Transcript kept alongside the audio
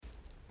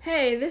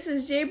Hey, this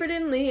is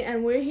Jaberden Lee,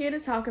 and we're here to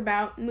talk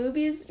about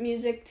movies,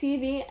 music,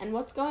 TV, and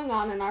what's going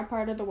on in our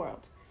part of the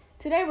world.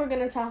 Today we're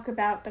going to talk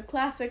about the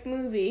classic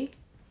movie,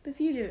 The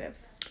Fugitive.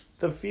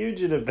 The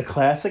Fugitive, the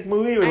classic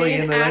movie? It was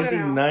in the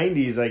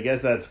 1990s. I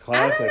guess that's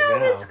classic now. I don't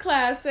know if it's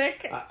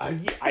classic.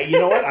 You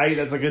know what?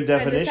 That's a good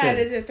definition. I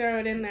decided to throw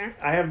it in there.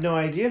 I have no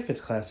idea if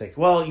it's classic.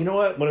 Well, you know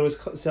what? When it was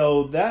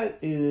so that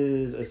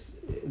is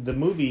the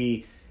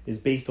movie is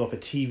based off a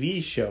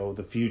TV show,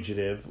 The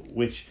Fugitive,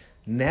 which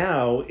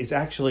now is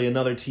actually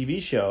another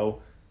TV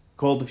show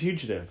called The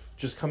Fugitive,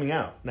 just coming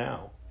out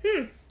now.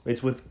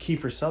 It's with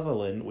Kiefer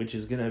Sutherland, which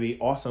is going to be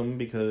awesome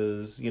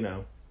because,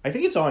 I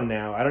think it's on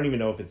now. I don't even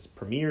know if it's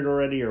premiered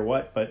already or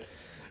what, but,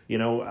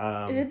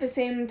 is it the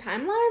same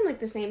timeline?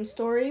 Like the same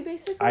story,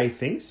 basically? I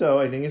think so.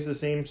 I think it's the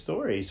same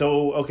story.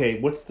 So,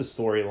 okay, what's the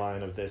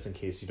storyline of this in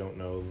case you don't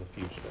know The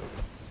Fugitive?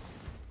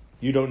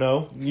 You don't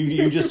know?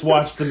 You just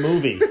watched the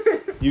movie.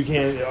 You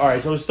can't... All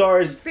right, so it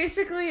stars...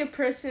 Basically, a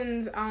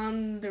person's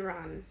on the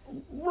run.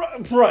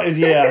 Right,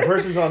 yeah, a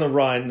person's on the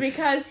run.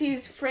 Because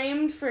he's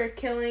framed for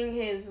killing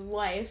his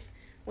wife,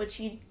 which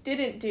he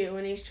didn't do,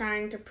 and he's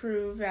trying to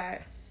prove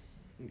that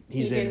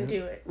he didn't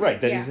do it.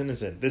 Right, that he's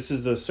innocent. This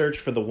is the search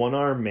for the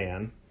one-armed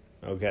man,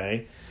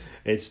 okay?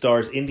 It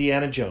stars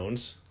Indiana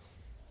Jones.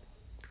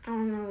 I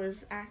don't know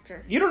his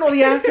actor. You don't know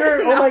the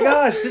actor? No. Oh my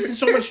gosh, this is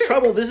so much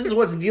trouble. This is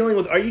what's dealing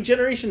with... Are you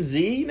Generation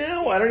Z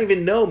now? I don't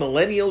even know.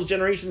 Millennials,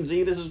 Generation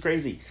Z, this is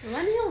crazy.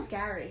 Millennials,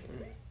 Gary.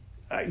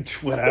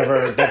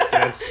 Whatever.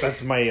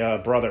 That's my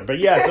brother. But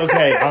yes,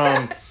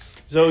 okay.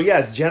 So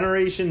yes,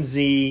 Generation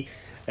Z,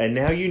 and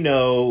now you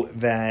know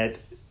that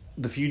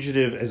The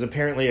Fugitive is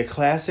apparently a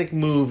classic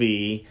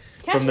movie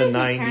from the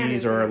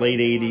 90s or late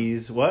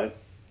 80s. What?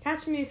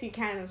 Catch Me If You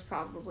Can is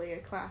probably a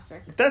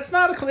classic. That's in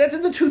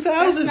the 2000s.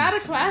 That's not a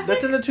classic?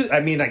 That's in the I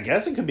mean, I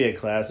guess it could be a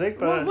classic,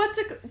 but... Well,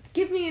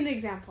 give me an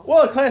example.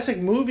 Well, a classic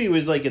movie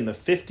was like in the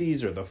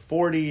 50s or the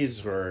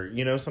 40s or,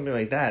 something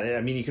like that.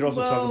 I mean, you could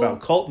also talk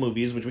about cult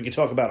movies, which we could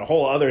talk about a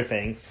whole other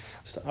thing.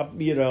 That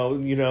we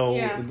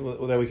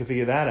could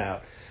figure that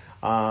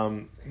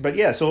out. But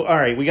yeah, so, all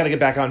right, we got to get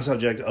back on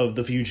subject of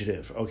The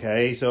Fugitive,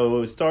 okay?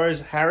 So it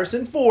stars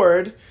Harrison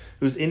Ford,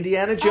 who's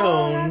Indiana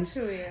Jones,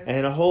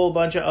 and a whole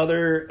bunch of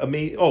other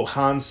amazing... Oh,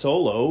 Han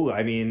Solo.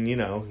 I mean,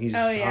 he's... he's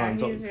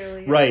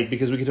really good. Right,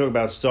 because we could talk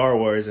about Star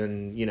Wars,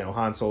 and,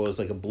 Han Solo is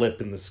like a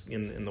blip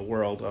in the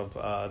world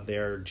of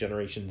their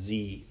Generation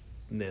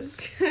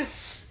Z-ness.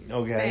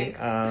 Okay.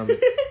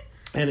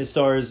 And it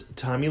stars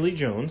Tommy Lee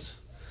Jones.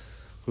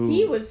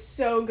 He was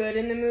so good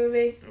in the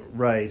movie.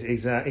 Right,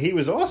 exactly. He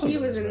was awesome. He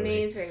was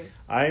amazing.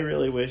 I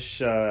really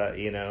wish, I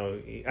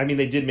mean,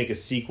 they did make a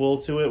sequel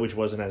to it, which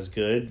wasn't as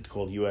good,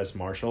 called U.S.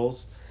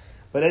 Marshals.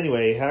 But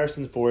anyway,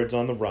 Harrison Ford's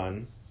on the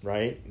run,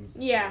 right?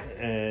 Yeah.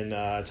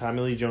 And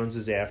Tommy Lee Jones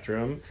is after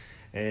him,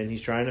 and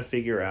he's trying to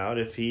figure out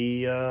if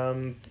he,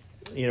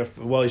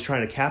 he's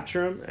trying to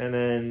capture him, and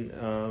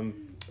then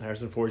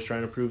Harrison Ford's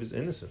trying to prove his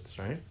innocence,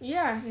 right?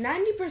 Yeah,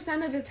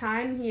 90% of the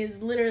time, he is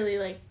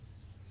literally,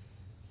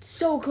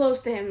 so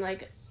close to him,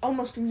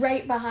 almost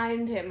right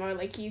behind him, or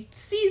he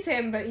sees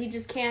him, but he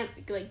just can't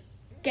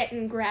get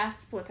in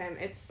grasp with him.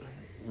 It's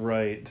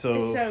right. So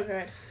it's so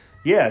good.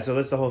 Yeah, so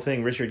that's the whole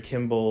thing. Richard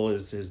Kimball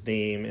is his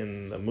name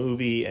in the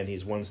movie, and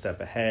he's one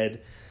step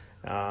ahead.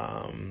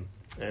 And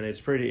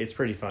it's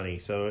pretty funny.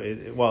 So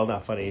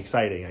not funny,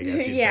 exciting, I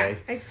guess you'd say.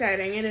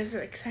 Exciting. It is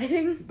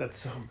exciting. That's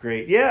so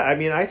great. Yeah, I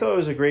mean, I thought it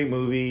was a great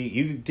movie.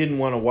 You didn't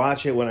want to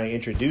watch it when I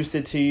introduced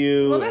it to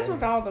you. Well, that's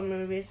with all the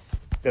movies.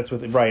 That's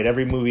right.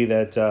 Every movie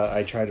that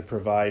I try to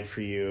provide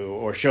for you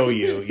or show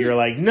you, you're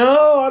like,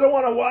 no, I don't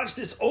want to watch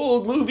this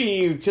old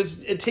movie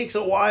because it takes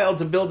a while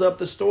to build up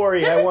the story.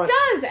 Because it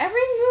does.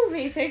 Every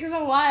movie takes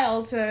a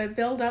while to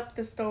build up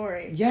the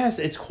story. Yes,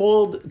 it's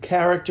called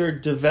character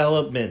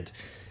development.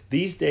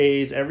 These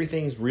days,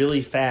 everything's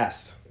really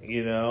fast,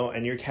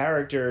 and your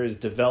character is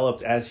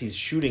developed as he's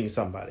shooting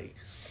somebody.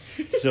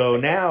 So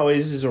now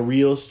this is a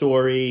real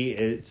story.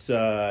 It's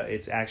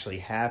actually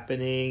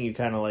happening. You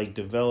kind of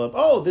develop.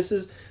 Oh, this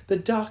is the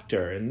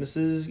doctor, and this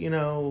is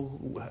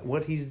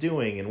what he's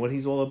doing and what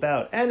he's all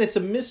about. And it's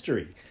a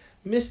mystery.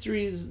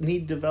 Mysteries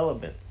need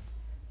development.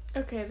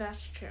 Okay,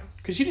 that's true.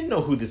 Because you didn't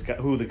know who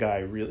the guy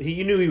really.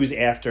 You knew he was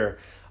after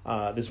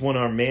this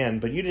one-armed man,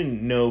 but you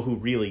didn't know who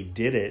really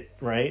did it,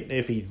 right?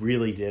 If he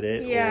really did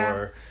it,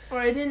 or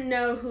I didn't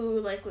know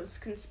who was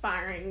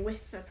conspiring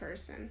with the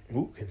person.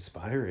 Ooh,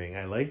 conspiring!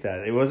 I like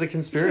that. It was a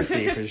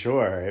conspiracy for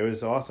sure. It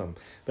was awesome.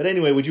 But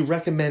anyway, would you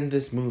recommend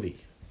this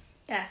movie?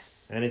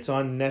 Yes. And it's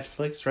on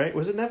Netflix, right?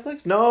 Was it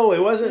Netflix? No,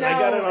 it wasn't. No, I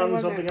got it on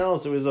something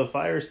else. It was a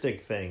Fire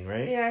Stick thing,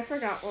 right? Yeah, I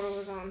forgot what it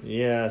was on.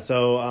 Yeah.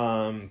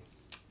 So,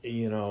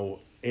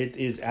 it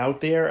is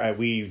out there.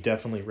 We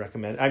definitely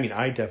recommend...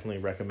 I definitely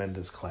recommend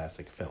this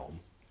classic film.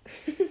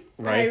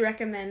 Right? I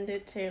recommend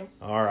it too.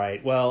 All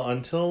right. Well,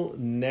 until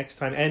next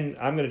time... And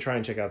I'm going to try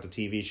and check out the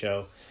TV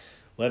show.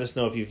 Let us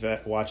know if you've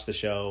watched the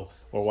show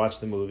or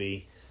watched the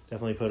movie.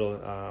 Definitely put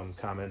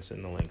comments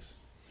in the links.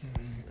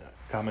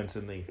 Comments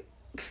in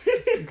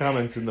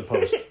the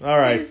post. All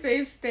right. Stay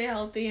safe, stay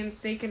healthy, and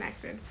stay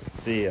connected.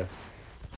 See ya.